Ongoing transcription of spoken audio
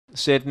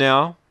Set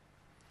now.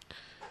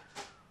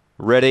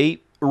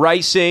 Ready.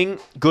 Racing.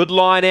 Good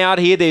line out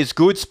here. There's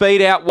good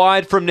speed out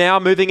wide from now.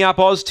 Moving up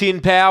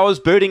Austin Powers.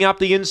 Booting up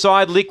the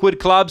inside. Liquid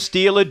Club.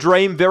 Steal a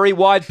Dream. Very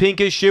wide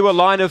Pinker Shoe. A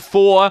line of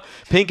 4.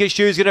 Pinker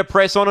Shoe's going to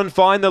press on and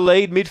find the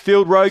lead.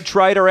 Midfield Rogue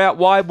Trader out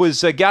wide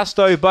was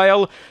Gusto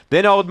Bale.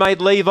 Then Old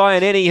Mate Levi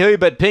and Anywho.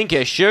 But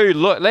Pinker Shoe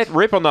let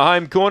rip on the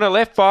home corner.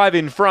 Left 5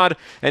 in front.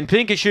 And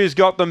Pinker Shoe's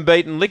got them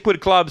beaten.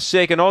 Liquid Club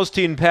second.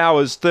 Austin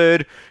Powers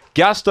third.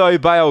 Gusto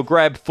Bale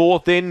grabbed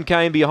fourth. Then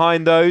came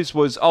behind those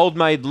was Old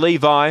Maid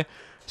Levi.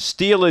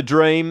 Steal a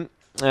Dream.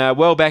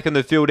 Well back in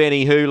the field,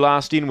 Anywho.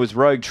 Last in was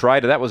Rogue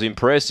Trader. That was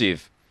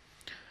impressive.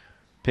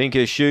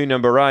 Pinker Shoe,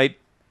 number 8,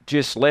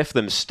 just left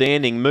them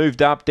standing.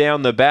 Moved up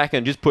down the back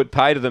and just put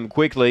pay to them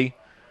quickly.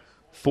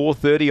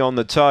 4:30 on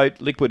the tote.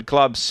 Liquid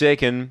Club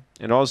second.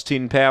 And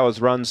Austin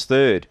Powers runs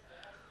third.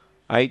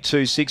 8,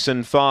 2, 6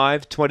 and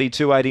 5.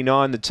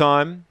 22.89 the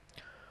time.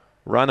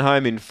 Run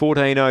home in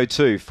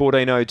 14.02.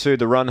 14.02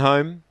 the run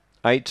home.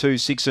 8, 2,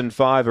 6 and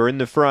 5 are in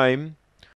the frame.